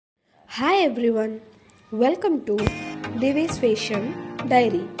Hi everyone, welcome to Divi's Fashion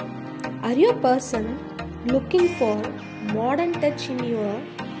Diary. Are you a person looking for modern touch in your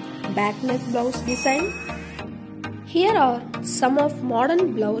back neck blouse design? Here are some of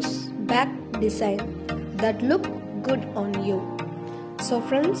modern blouse back design that look good on you. So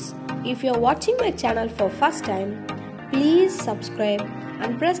friends, if you are watching my channel for first time, please subscribe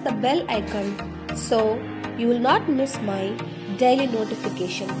and press the bell icon so you will not miss my daily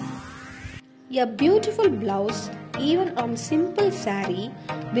notification. A beautiful blouse, even on simple saree,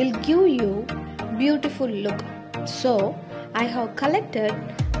 will give you beautiful look. So, I have collected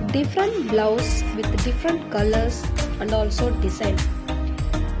different blouse with different colors and also design.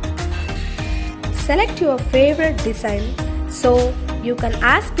 Select your favorite design so you can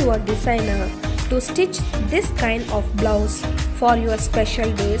ask your designer to stitch this kind of blouse for your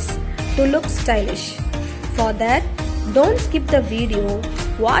special days to look stylish. For that, don't skip the video,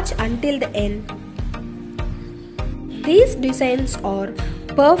 watch until the end. These designs are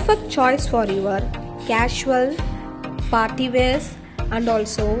perfect choice for your casual, party wears and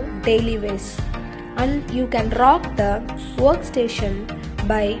also daily wears. And you can rock the workstation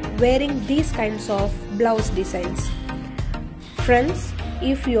by wearing these kinds of blouse designs. Friends,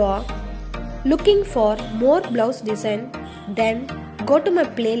 if you are looking for more blouse design, then go to my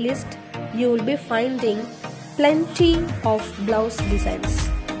playlist. You will be finding plenty of blouse designs.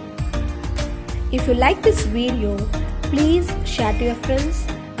 If you like this video, please share to your friends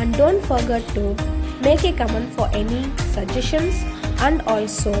and don't forget to make a comment for any suggestions and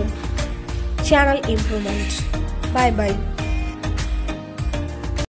also channel improvement. Bye bye.